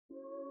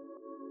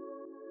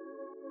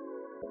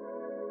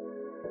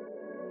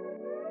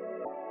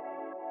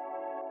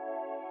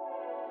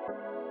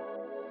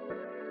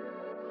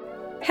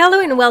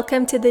Hello and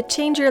welcome to the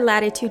Change Your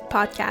Latitude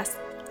podcast.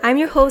 I'm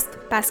your host,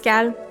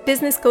 Pascal,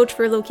 business coach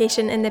for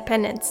location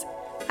independence.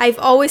 I've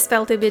always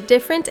felt a bit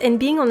different and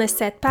being on a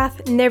set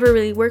path never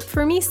really worked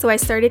for me, so I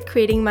started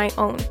creating my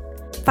own.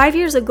 5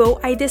 years ago,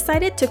 I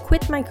decided to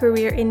quit my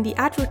career in the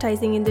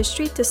advertising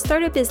industry to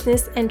start a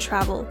business and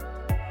travel.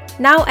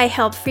 Now I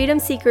help freedom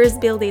seekers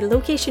build a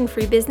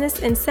location-free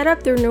business and set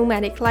up their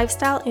nomadic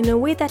lifestyle in a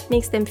way that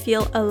makes them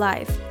feel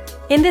alive.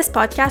 In this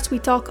podcast, we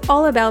talk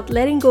all about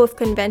letting go of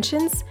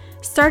conventions,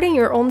 starting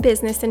your own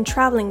business and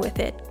traveling with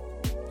it.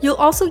 You'll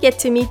also get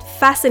to meet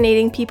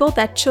fascinating people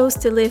that chose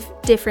to live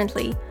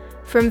differently,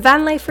 from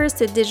van lifers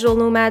to digital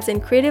nomads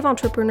and creative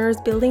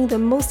entrepreneurs building the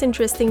most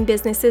interesting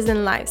businesses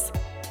and lives.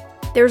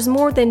 There's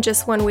more than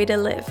just one way to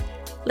live.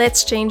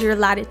 Let's change your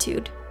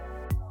latitude.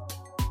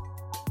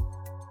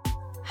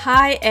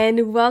 Hi,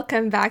 and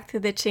welcome back to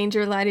the Change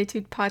Your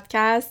Latitude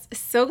podcast.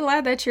 So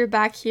glad that you're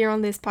back here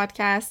on this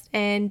podcast.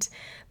 And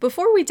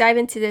before we dive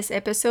into this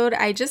episode,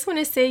 I just want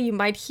to say you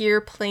might hear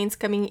planes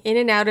coming in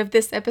and out of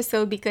this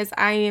episode because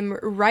I am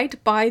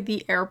right by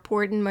the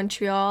airport in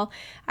Montreal.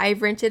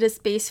 I've rented a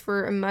space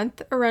for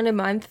around a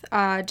month,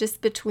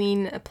 just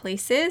between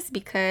places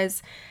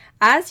because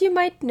as you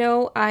might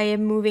know, I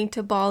am moving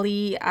to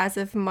Bali as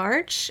of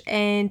March,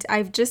 and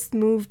I've just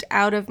moved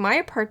out of my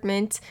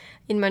apartment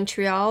in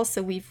Montreal.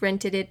 So we've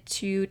rented it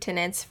to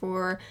tenants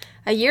for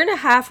a year and a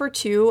half or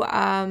two,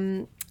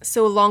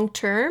 so long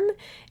term,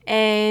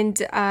 and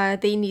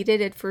they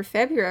needed it for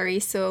February.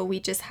 So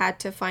we just had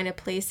to find a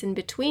place in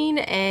between,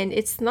 and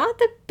it's not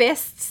the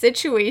best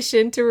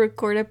situation to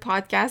record a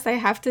podcast, I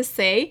have to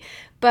say,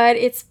 but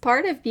it's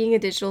part of being a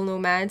digital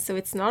nomad. So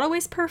it's not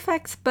always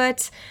perfect,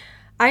 but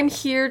I'm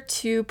here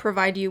to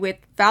provide you with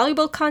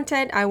valuable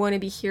content. I want to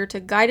be here to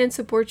guide and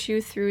support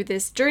you through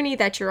this journey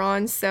that you're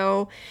on.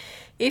 So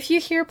if you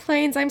hear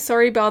planes, I'm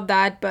sorry about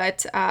that,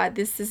 but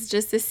this is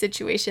just the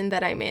situation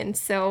that I'm in.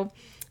 So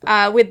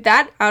with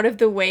that out of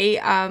the way,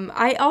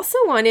 I also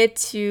wanted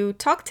to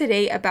talk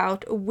today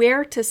about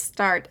where to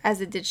start as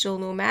a digital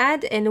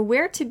nomad and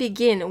where to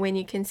begin when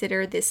you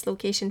consider this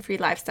location-free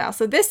lifestyle.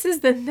 So this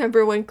is the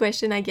number one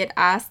question I get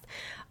asked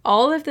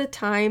all of the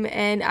time,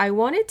 and I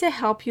wanted to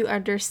help you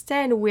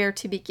understand where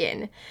to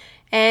begin.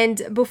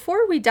 And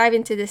before we dive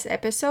into this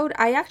episode,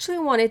 I actually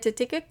wanted to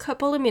take a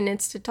couple of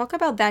minutes to talk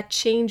about that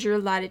Change Your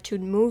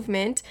Latitude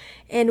movement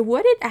and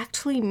what it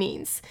actually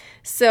means.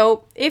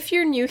 So if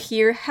you're new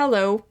here,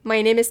 hello,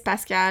 my name is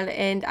Pascal,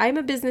 and I'm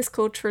a business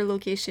coach for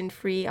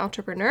location-free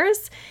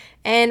entrepreneurs,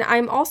 and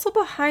I'm also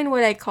behind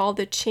what I call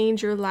the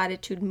Change Your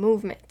Latitude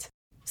movement.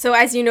 So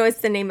as you know,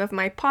 it's the name of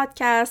my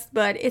podcast,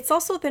 but it's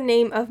also the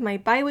name of my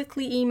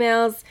biweekly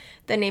emails,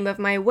 the name of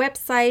my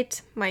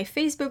website, my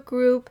Facebook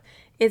group.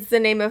 It's the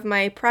name of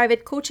my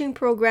private coaching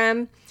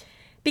program,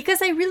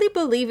 because I really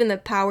believe in the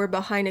power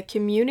behind a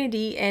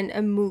community and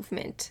a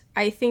movement.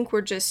 I think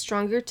we're just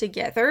stronger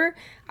together.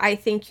 I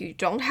think you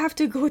don't have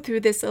to go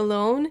through this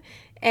alone.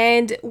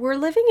 And we're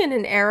living in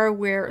an era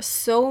where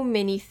so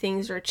many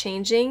things are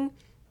changing.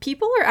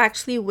 People are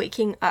actually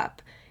waking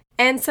up.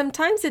 And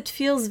sometimes it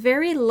feels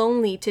very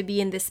lonely to be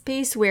in this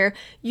space where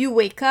you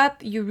wake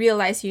up, you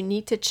realize you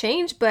need to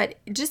change, but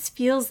it just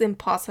feels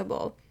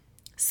impossible.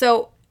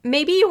 So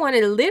maybe you want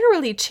to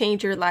literally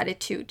change your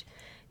latitude,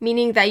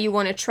 meaning that you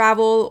want to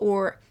travel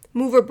or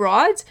move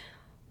abroad,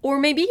 or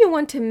maybe you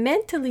want to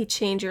mentally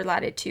change your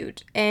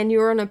latitude and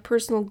you're on a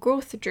personal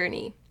growth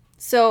journey.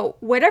 So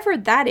whatever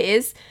that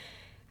is,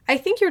 I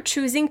think you're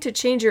choosing to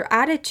change your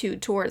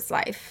attitude towards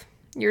life.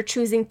 You're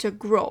choosing to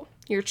grow.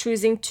 You're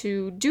choosing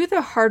to do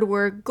the hard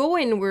work, go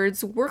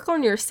inwards, work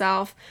on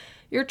yourself.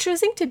 You're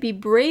choosing to be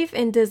brave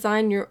and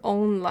design your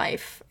own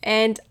life.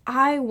 And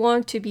I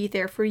want to be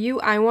there for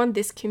you. I want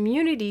this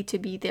community to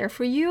be there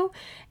for you.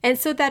 And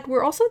so that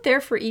we're also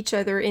there for each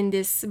other in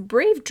this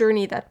brave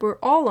journey that we're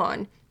all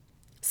on.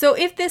 So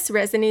if this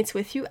resonates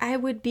with you, I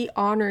would be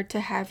honored to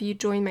have you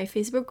join my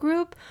Facebook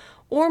group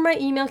or my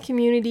email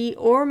community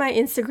or my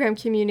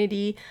Instagram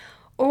community,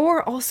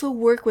 or also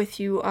work with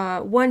you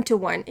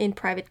one-to-one in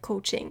private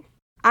coaching.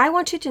 I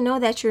want you to know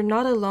that you're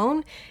not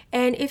alone,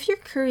 and if you're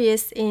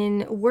curious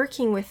in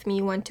working with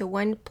me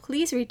one-to-one,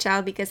 please reach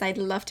out because I'd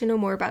love to know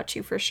more about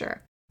you for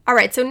sure. All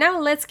right, so now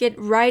let's get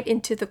right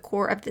into the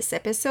core of this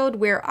episode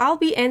where I'll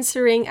be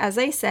answering, as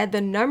I said, the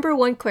number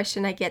one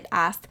question I get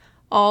asked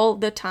all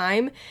the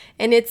time,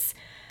 and it's,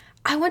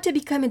 I want to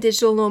become a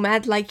digital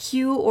nomad like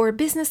you or a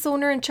business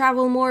owner and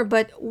travel more,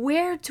 but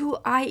where do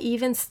I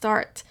even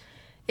start?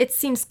 It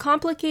seems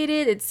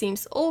complicated, it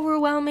seems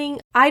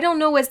overwhelming. I don't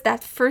know what's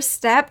that first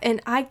step,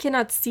 and I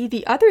cannot see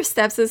the other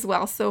steps as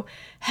well, so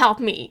help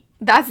me.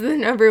 That's the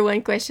number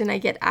one question I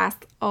get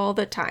asked all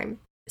the time.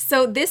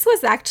 So this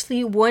was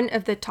actually one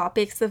of the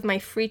topics of my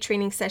free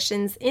training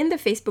sessions in the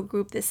Facebook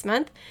group this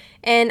month,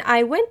 and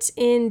I went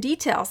in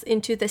details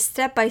into the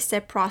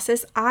step-by-step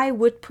process I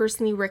would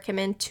personally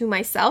recommend to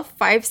myself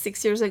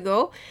 5-6 years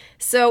ago.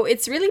 So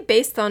it's really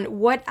based on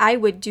what I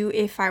would do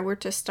if I were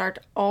to start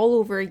all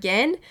over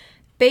again,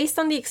 based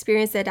on the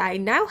experience that I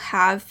now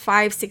have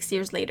 5-6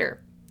 years later.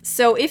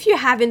 So if you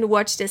haven't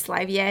watched this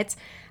live yet,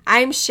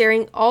 I'm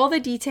sharing all the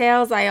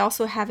details. I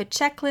also have a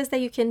checklist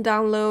that you can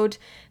download.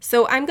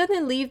 So I'm going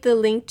to leave the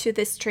link to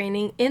this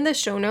training in the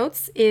show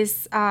notes.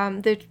 Is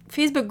the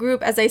Facebook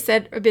group, as I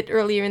said a bit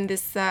earlier in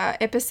this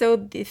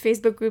episode, the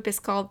Facebook group is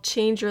called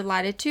Change Your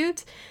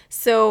Latitude.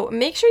 So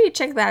make sure you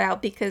check that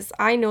out because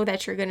I know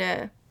that you're going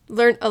to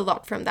learn a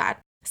lot from that.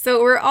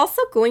 So we're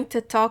also going to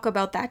talk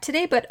about that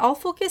today, but I'll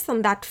focus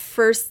on that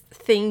first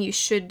thing you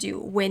should do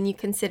when you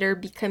consider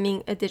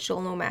becoming a digital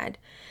nomad.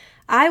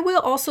 I will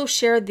also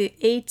share the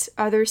 8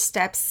 other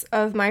steps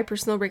of my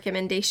personal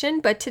recommendation,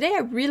 but today I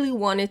really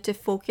wanted to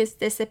focus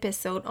this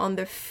episode on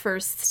the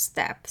first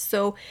step.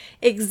 So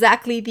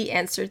exactly the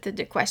answer to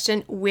the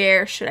question,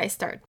 where should I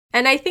start?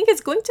 And I think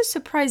it's going to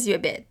surprise you a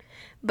bit.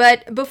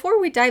 But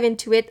before we dive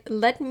into it,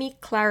 let me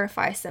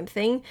clarify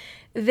something.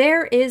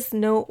 There is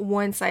no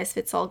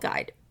one-size-fits-all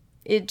guide.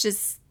 It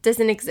just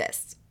doesn't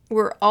exist.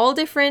 We're all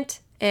different.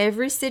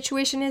 Every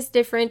situation is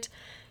different.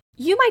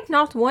 You might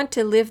not want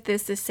to live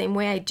this the same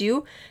way I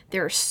do.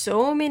 There are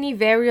so many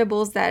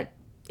variables that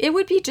it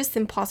would be just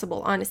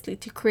impossible, honestly,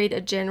 to create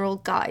a general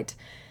guide.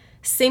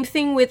 Same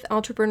thing with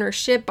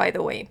entrepreneurship, by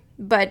the way.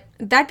 But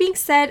that being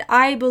said,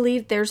 I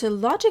believe there's a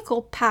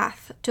logical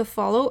path to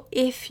follow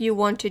if you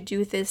want to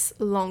do this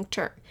long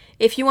term.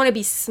 If you want to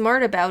be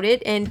smart about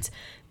it and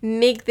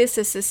make this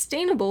a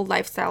sustainable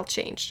lifestyle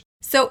change.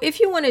 So if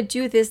you want to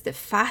do this the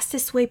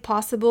fastest way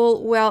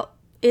possible, well,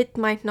 it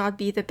might not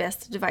be the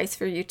best advice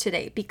for you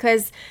today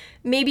because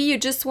maybe you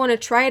just want to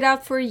try it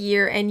out for a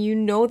year and you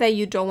know that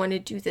you don't want to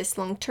do this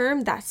long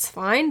term, that's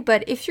fine.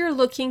 But if you're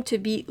looking to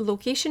be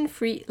location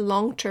free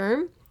long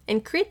term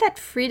and create that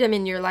freedom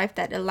in your life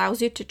that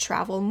allows you to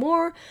travel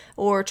more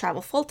or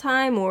travel full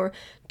time or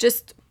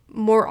just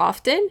more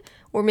often,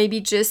 or maybe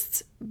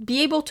just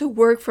be able to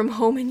work from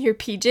home in your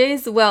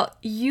PJs, well,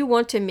 you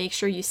want to make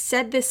sure you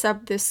set this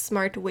up the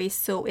smart way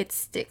so it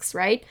sticks,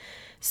 right?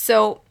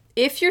 So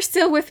if you're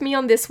still with me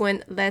on this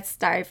one, let's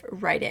dive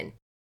right in.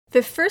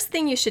 The first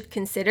thing you should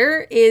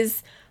consider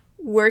is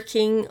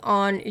working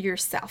on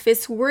yourself.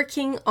 It's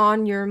working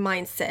on your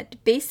mindset.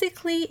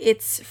 Basically,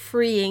 it's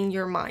freeing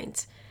your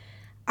mind.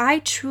 I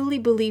truly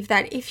believe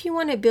that if you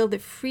want to build a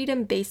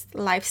freedom-based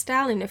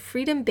lifestyle and a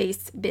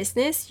freedom-based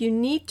business, you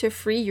need to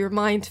free your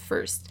mind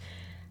first.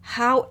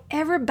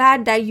 However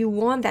bad that you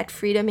want that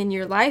freedom in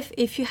your life,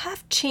 if you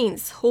have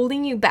chains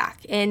holding you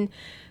back and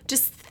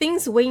just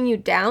things weighing you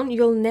down,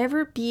 you'll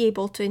never be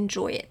able to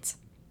enjoy it.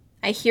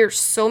 I hear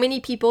so many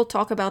people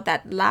talk about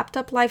that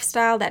laptop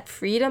lifestyle, that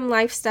freedom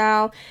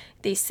lifestyle.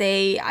 They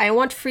say, I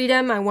want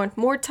freedom, I want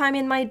more time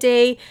in my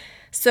day.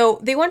 So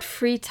they want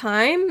free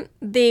time.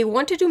 They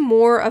want to do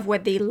more of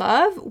what they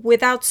love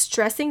without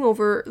stressing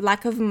over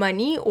lack of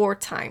money or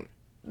time.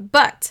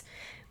 But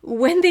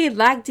when they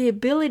lack the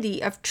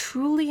ability of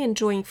truly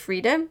enjoying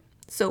freedom,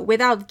 so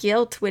without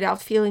guilt,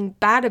 without feeling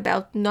bad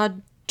about not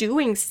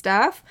doing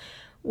stuff,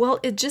 well,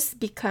 it just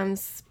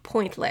becomes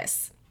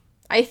pointless.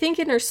 I think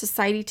in our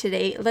society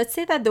today, let's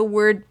say that the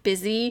word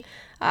busy,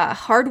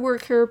 hard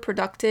worker,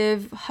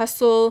 productive,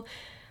 hustle,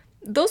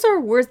 those are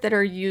words that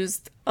are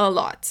used a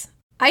lot.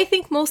 I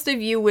think most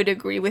of you would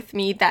agree with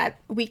me that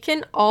we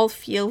can all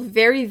feel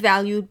very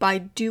valued by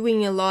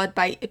doing a lot,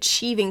 by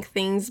achieving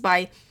things,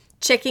 by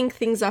checking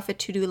things off a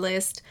to-do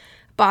list,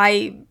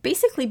 by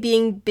basically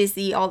being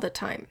busy all the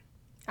time.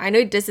 I know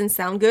it doesn't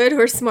sound good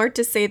or smart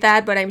to say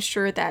that, but I'm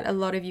sure that a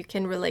lot of you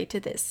can relate to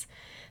this.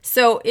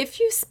 So if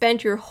you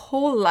spend your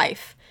whole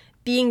life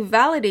being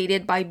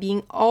validated by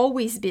being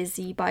always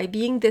busy, by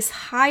being this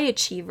high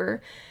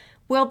achiever,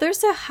 well,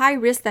 there's a high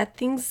risk that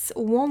things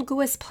won't go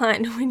as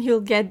planned when you'll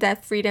get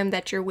that freedom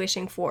that you're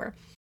wishing for.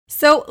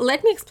 So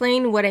let me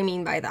explain what I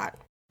mean by that.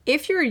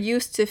 If you're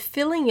used to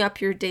filling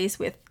up your days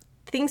with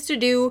things to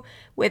do,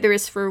 whether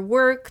it's for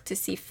work, to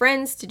see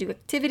friends, to do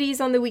activities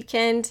on the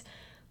weekend,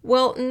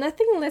 well,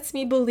 nothing lets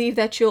me believe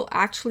that you'll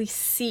actually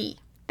see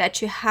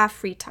that you have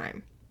free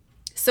time.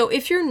 So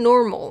if your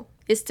normal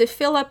is to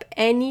fill up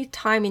any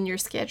time in your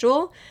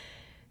schedule,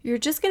 you're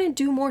just going to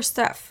do more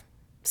stuff.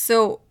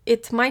 So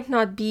it might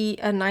not be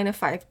a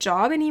 9-to-5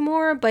 job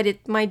anymore, but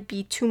it might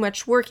be too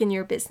much work in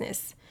your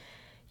business.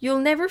 You'll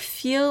never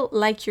feel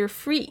like you're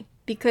free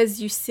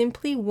because you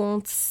simply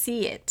won't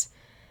see it.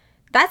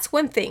 That's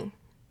one thing.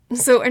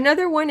 So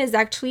another one is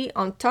actually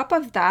on top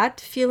of that,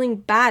 feeling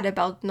bad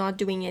about not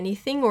doing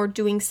anything or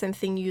doing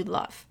something you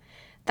love.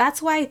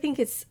 That's why I think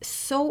it's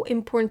so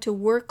important to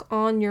work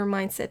on your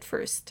mindset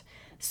first.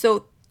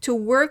 So to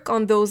work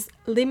on those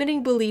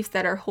limiting beliefs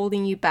that are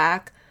holding you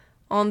back,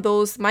 on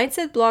those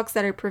mindset blocks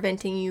that are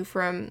preventing you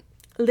from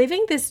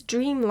living this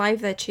dream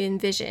life that you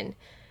envision.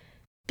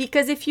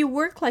 Because if you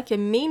work like a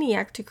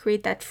maniac to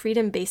create that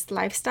freedom-based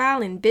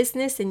lifestyle in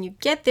business and you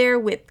get there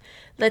with,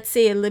 let's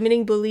say, a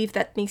limiting belief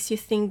that makes you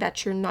think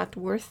that you're not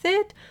worth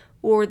it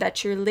or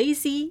that you're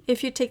lazy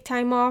if you take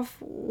time off,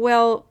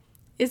 well,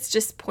 it's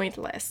just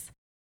pointless.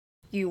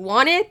 You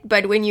want it,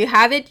 but when you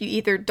have it, you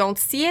either don't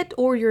see it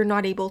or you're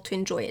not able to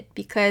enjoy it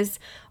because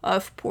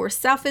of poor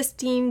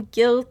self-esteem,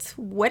 guilt,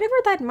 whatever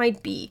that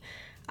might be.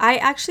 I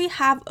actually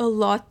have a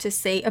lot to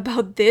say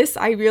about this,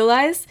 I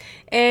realize,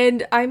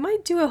 and I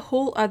might do a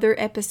whole other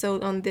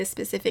episode on this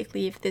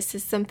specifically if this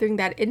is something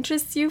that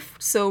interests you.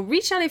 So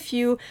reach out if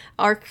you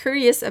are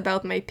curious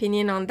about my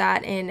opinion on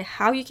that and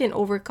how you can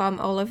overcome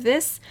all of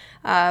this,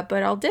 but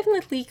I'll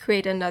definitely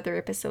create another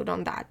episode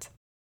on that.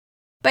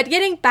 But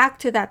getting back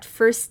to that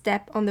first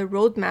step on the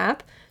roadmap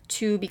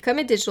to become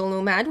a digital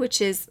nomad, which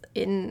is,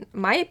 in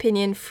my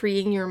opinion,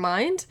 freeing your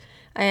mind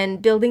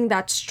and building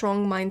that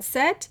strong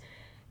mindset,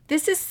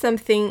 this is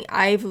something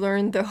I've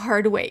learned the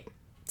hard way.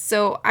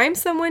 So I'm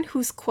someone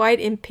who's quite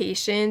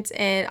impatient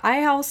and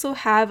I also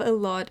have a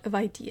lot of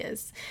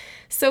ideas.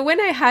 So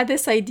when I had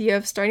this idea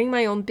of starting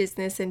my own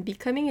business and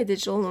becoming a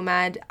digital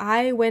nomad,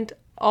 I went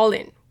all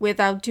in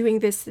without doing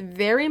this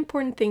very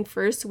important thing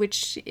first,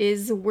 which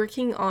is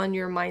working on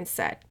your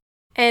mindset.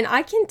 And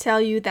I can tell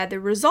you that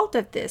the result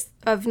of this,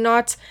 of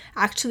not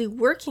actually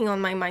working on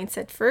my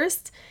mindset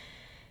first,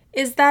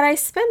 is that I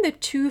spent the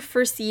 2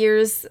 first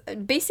years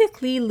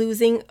basically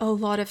losing a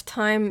lot of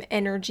time,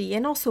 energy,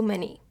 and also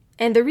money.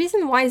 And the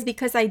reason why is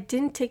because I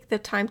didn't take the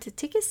time to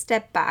take a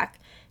step back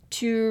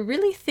to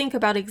really think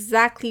about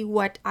exactly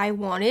what I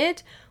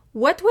wanted,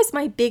 what was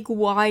my big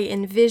why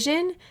and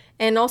vision,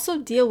 and also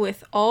deal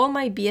with all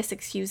my BS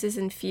excuses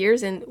and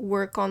fears and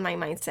work on my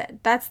mindset.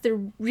 That's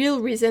the real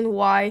reason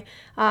why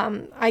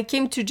I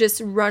came to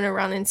just run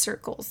around in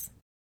circles.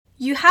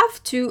 You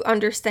have to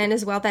understand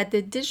as well that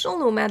the digital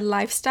nomad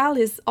lifestyle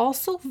is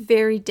also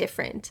very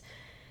different.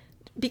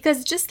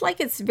 Because just like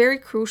it's very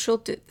crucial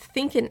to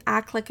think and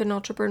act like an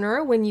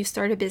entrepreneur when you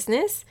start a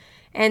business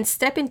and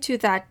step into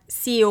that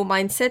CEO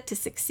mindset to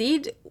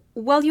succeed,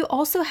 well, you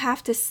also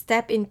have to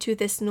step into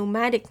this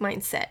nomadic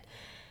mindset.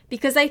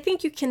 Because I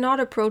think you cannot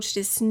approach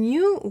this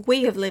new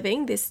way of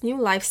living, this new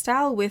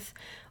lifestyle with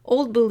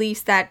old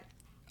beliefs that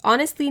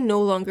honestly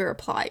no longer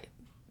apply.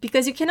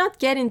 Because you cannot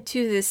get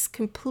into this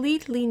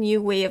completely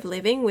new way of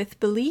living with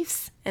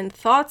beliefs and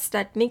thoughts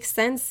that make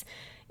sense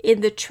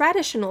in the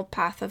traditional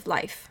path of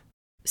life.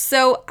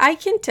 So I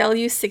can tell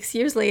you 6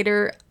 years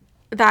later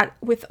that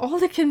with all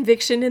the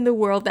conviction in the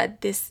world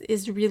that this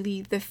is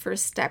really the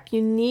first step,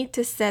 you need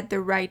to set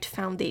the right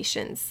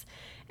foundations.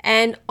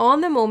 And on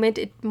the moment,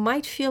 it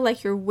might feel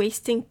like you're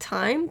wasting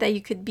time that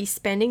you could be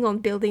spending on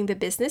building the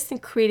business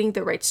and creating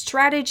the right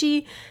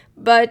strategy,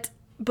 but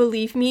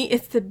believe me,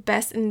 it's the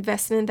best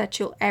investment that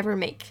you'll ever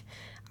make.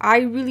 I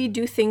really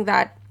do think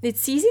that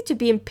it's easy to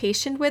be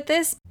impatient with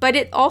this, but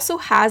it also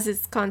has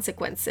its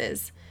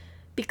consequences.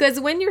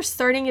 Because when you're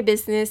starting a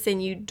business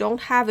and you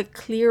don't have a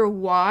clear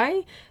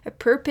why, a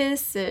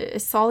purpose, a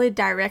solid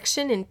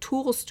direction, and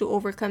tools to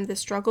overcome the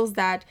struggles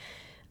that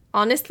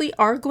honestly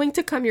are going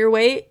to come your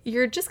way,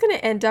 you're just going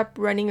to end up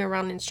running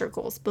around in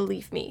circles,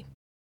 believe me.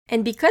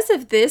 And because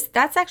of this,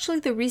 that's actually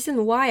the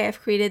reason why I've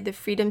created the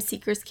Freedom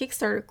Seekers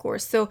Kickstarter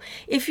course. So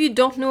if you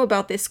don't know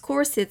about this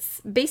course,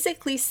 it's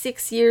basically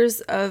 6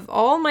 years of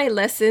all my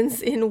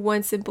lessons in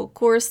one simple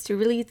course to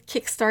really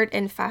kickstart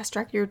and fast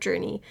track your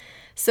journey.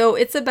 So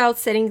it's about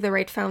setting the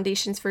right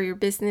foundations for your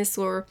business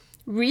or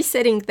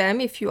resetting them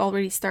if you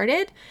already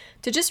started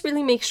to just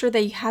really make sure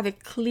that you have a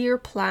clear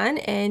plan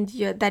and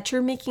that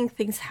you're making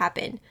things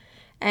happen.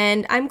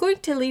 And I'm going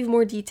to leave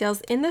more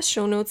details in the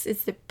show notes.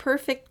 It's the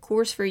perfect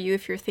course for you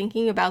if you're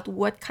thinking about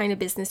what kind of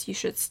business you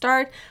should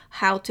start,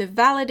 how to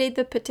validate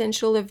the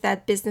potential of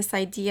that business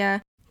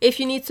idea. If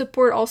you need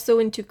support also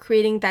into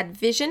creating that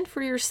vision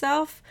for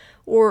yourself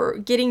or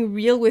getting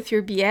real with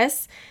your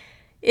BS,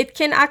 it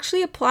can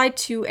actually apply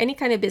to any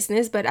kind of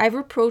business, but I've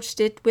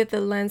approached it with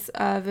the lens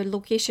of a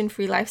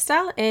location-free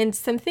lifestyle and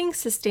something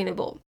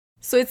sustainable.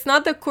 So it's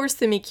not the course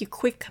to make you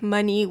quick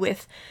money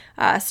with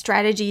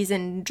strategies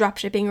and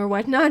dropshipping or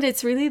whatnot.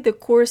 It's really the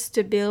course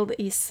to build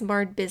a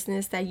smart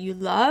business that you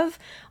love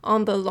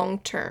on the long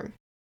term.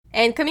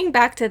 And coming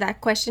back to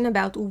that question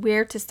about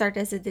where to start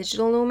as a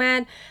digital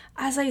nomad,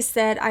 as I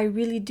said, I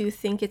really do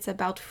think it's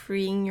about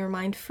freeing your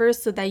mind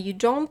first so that you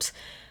don't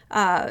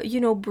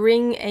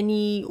bring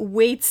any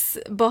weights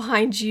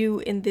behind you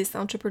in this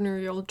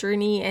entrepreneurial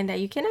journey and that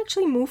you can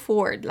actually move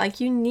forward.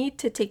 Like you need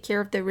to take care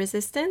of the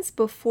resistance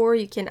before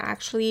you can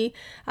actually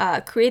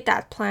create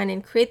that plan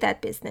and create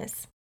that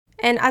business.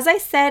 And as I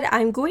said,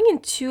 I'm going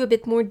into a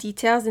bit more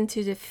details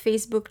into the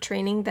Facebook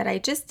training that I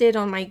just did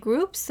on my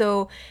group.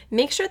 So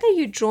make sure that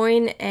you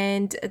join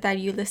and that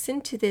you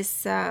listen to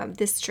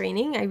this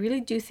training. I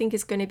really do think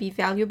it's going to be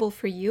valuable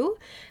for you.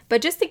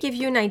 But just to give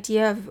you an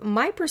idea of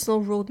my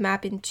personal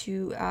roadmap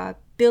into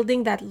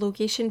building that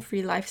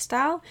location-free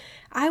lifestyle,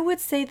 I would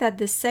say that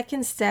the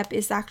second step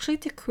is actually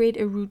to create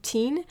a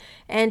routine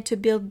and to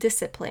build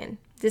discipline.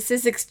 This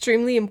is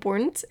extremely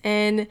important,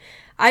 and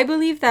I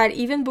believe that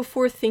even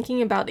before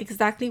thinking about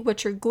exactly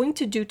what you're going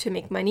to do to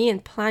make money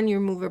and plan your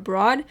move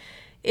abroad,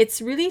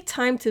 it's really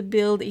time to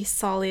build a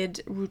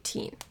solid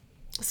routine.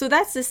 So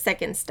that's the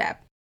second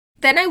step.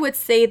 Then I would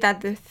say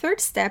that the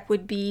third step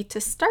would be to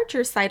start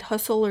your side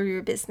hustle or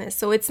your business.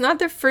 So it's not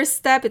the first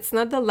step, it's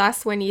not the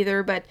last one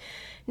either, but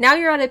now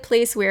you're at a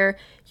place where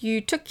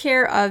you took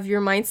care of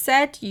your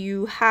mindset,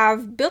 you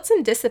have built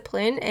some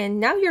discipline, and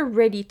now you're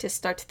ready to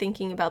start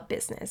thinking about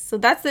business. So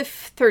that's the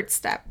third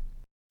step.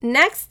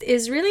 Next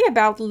is really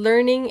about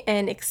learning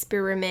and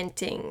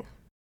experimenting.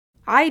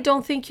 I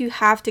don't think you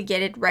have to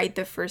get it right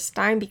the first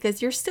time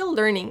because you're still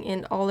learning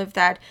in all of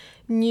that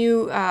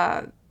new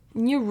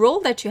role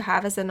that you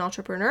have as an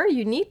entrepreneur.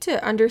 You need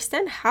to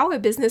understand how a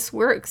business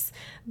works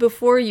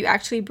before you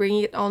actually bring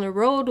it on the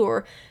road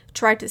or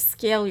try to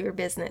scale your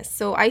business.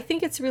 So I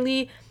think it's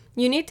really,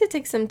 you need to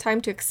take some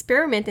time to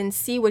experiment and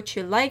see what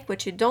you like,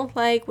 what you don't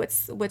like,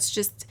 what's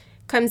just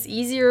comes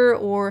easier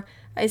or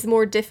is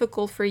more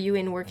difficult for you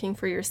in working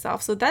for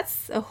yourself. So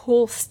that's a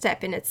whole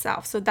step in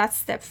itself. So that's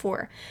step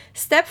 4.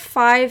 Step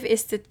 5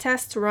 is to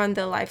test run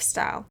the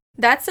lifestyle.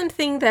 That's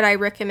something that I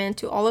recommend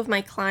to all of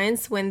my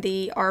clients when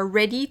they are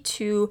ready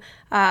to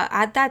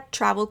add that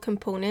travel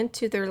component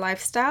to their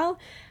lifestyle.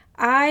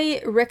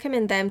 I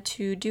recommend them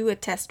to do a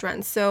test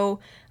run. So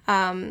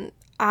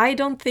I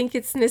don't think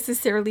it's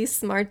necessarily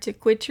smart to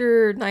quit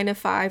your 9 to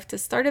 5, to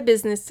start a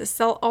business, to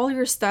sell all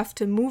your stuff,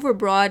 to move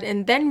abroad,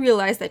 and then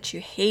realize that you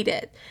hate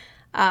it.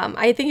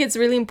 I think it's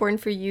really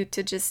important for you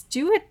to just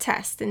do a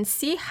test and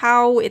see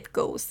how it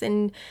goes,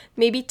 and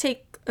maybe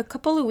take a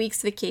couple of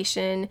weeks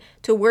vacation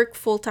to work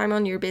full-time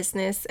on your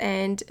business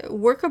and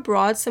work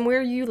abroad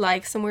somewhere you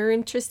like, somewhere you're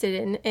interested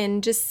in,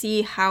 and just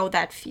see how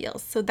that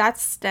feels. So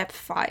that's step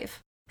 5.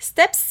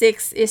 Step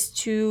 6 is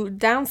to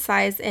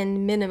downsize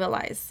and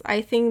minimalize.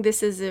 I think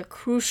this is a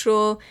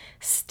crucial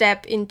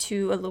step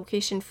into a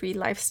location-free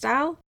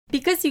lifestyle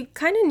because you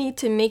kind of need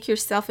to make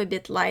yourself a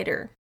bit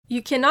lighter.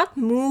 You cannot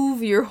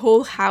move your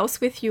whole house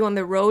with you on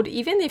the road.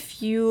 Even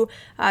if you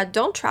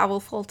don't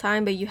travel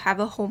full-time, but you have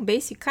a home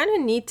base, you kind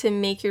of need to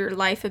make your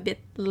life a bit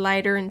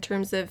lighter in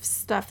terms of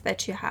stuff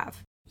that you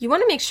have. You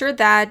want to make sure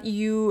that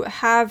you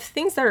have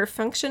things that are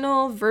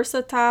functional,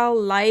 versatile,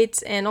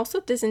 light, and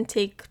also doesn't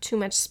take too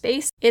much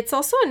space. It's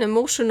also an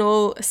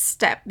emotional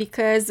step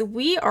because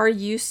we are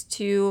used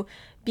to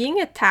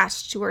being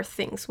attached to our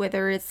things,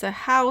 whether it's a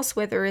house,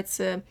 whether it's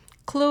a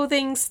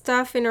clothing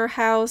stuff in our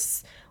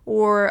house,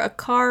 or a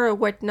car or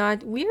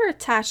whatnot. We are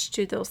attached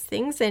to those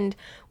things. And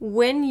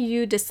when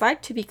you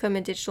decide to become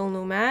a digital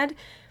nomad,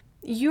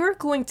 you're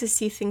going to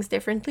see things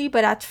differently.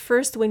 But at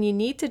first, when you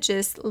need to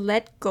just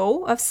let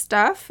go of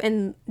stuff,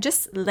 and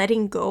just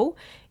letting go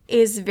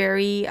is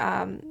very,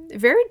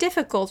 very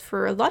difficult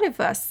for a lot of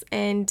us.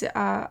 And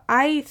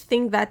I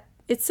think that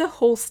it's a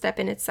whole step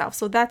in itself.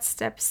 So that's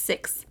step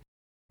 6.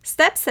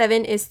 Step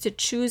 7 is to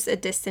choose a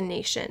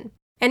destination.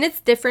 And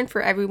it's different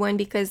for everyone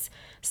because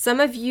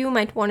some of you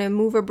might want to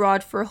move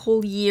abroad for a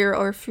whole year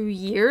or a few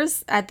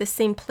years at the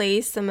same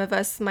place. Some of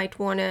us might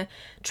want to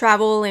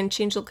travel and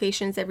change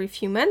locations every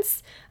few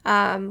months.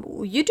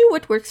 You do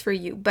what works for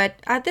you. But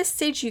at this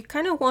stage, you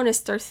kind of want to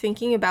start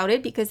thinking about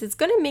it because it's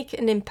going to make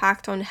an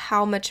impact on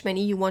how much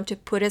money you want to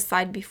put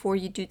aside before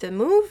you do the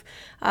move.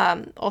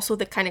 Also,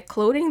 the kind of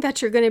clothing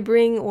that you're going to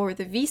bring, or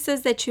the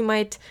visas that you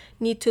might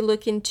need to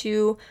look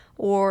into,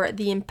 or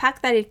the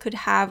impact that it could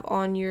have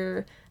on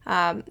your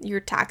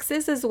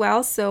taxes as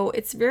well. So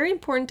it's very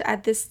important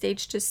at this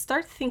stage to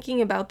start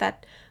thinking about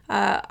that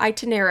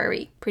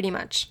itinerary pretty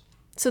much.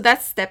 So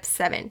that's step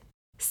 7.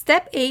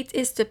 Step 8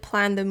 is to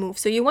plan the move.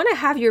 So you want to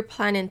have your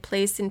plan in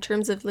place in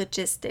terms of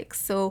logistics.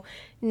 So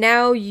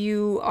now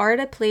you are at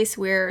a place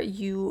where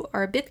you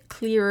are a bit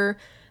clearer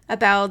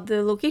about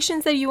the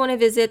locations that you want to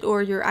visit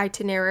or your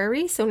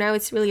itinerary. So now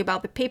it's really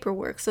about the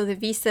paperwork. So the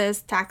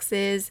visas,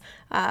 taxes,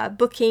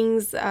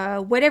 bookings,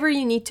 whatever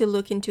you need to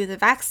look into, the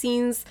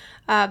vaccines,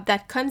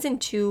 that comes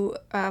into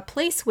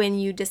place when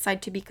you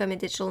decide to become a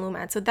digital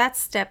nomad. So that's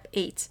step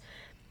 8.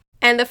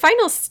 And the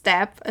final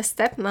step,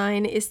 step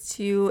 9, is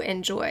to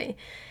enjoy.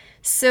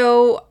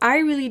 So I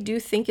really do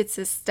think it's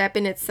a step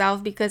in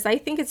itself because I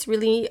think it's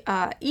really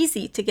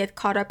easy to get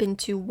caught up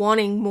into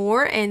wanting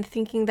more and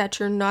thinking that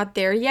you're not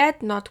there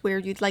yet, not where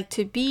you'd like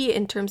to be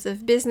in terms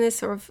of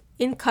business or of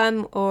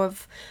income or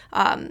of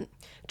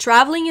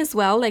traveling as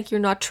well, like you're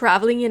not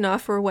traveling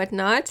enough or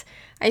whatnot.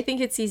 I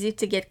think it's easy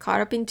to get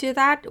caught up into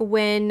that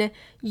when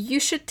you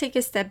should take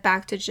a step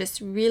back to just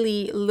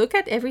really look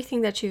at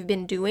everything that you've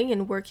been doing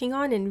and working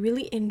on and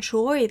really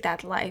enjoy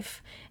that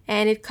life.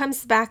 And it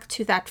comes back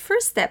to that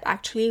first step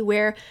actually,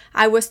 where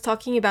I was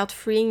talking about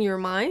freeing your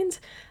mind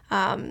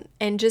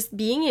and just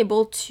being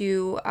able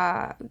to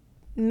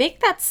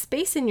make that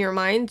space in your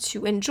mind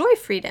to enjoy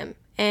freedom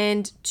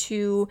and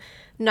to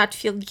not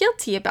feel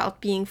guilty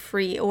about being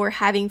free or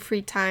having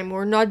free time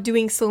or not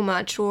doing so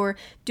much or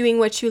doing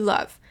what you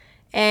love.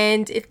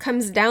 And it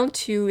comes down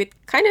to,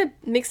 it kind of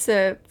makes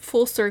a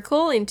full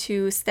circle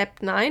into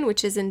step 9,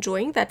 which is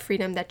enjoying that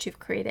freedom that you've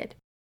created.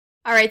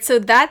 All right, so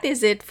that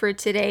is it for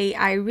today.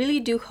 I really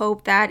do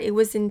hope that it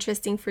was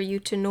interesting for you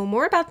to know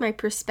more about my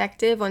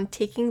perspective on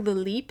taking the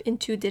leap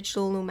into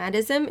digital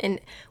nomadism and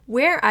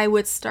where I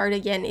would start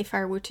again if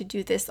I were to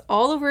do this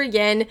all over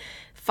again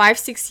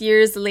 5-6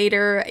 years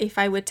later, if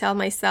I would tell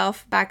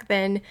myself back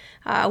then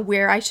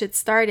where I should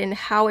start and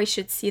how I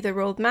should see the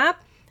roadmap.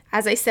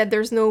 As I said,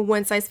 there's no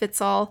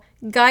one-size-fits-all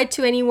guide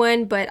to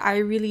anyone, but I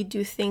really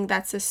do think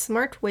that's a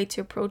smart way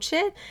to approach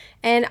it.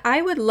 And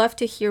I would love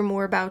to hear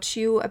more about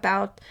you,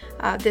 about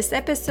this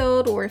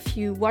episode, or if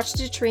you watched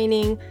the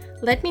training,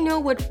 let me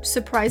know what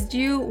surprised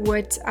you,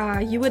 what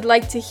you would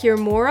like to hear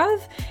more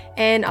of,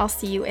 and I'll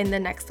see you in the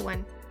next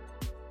one.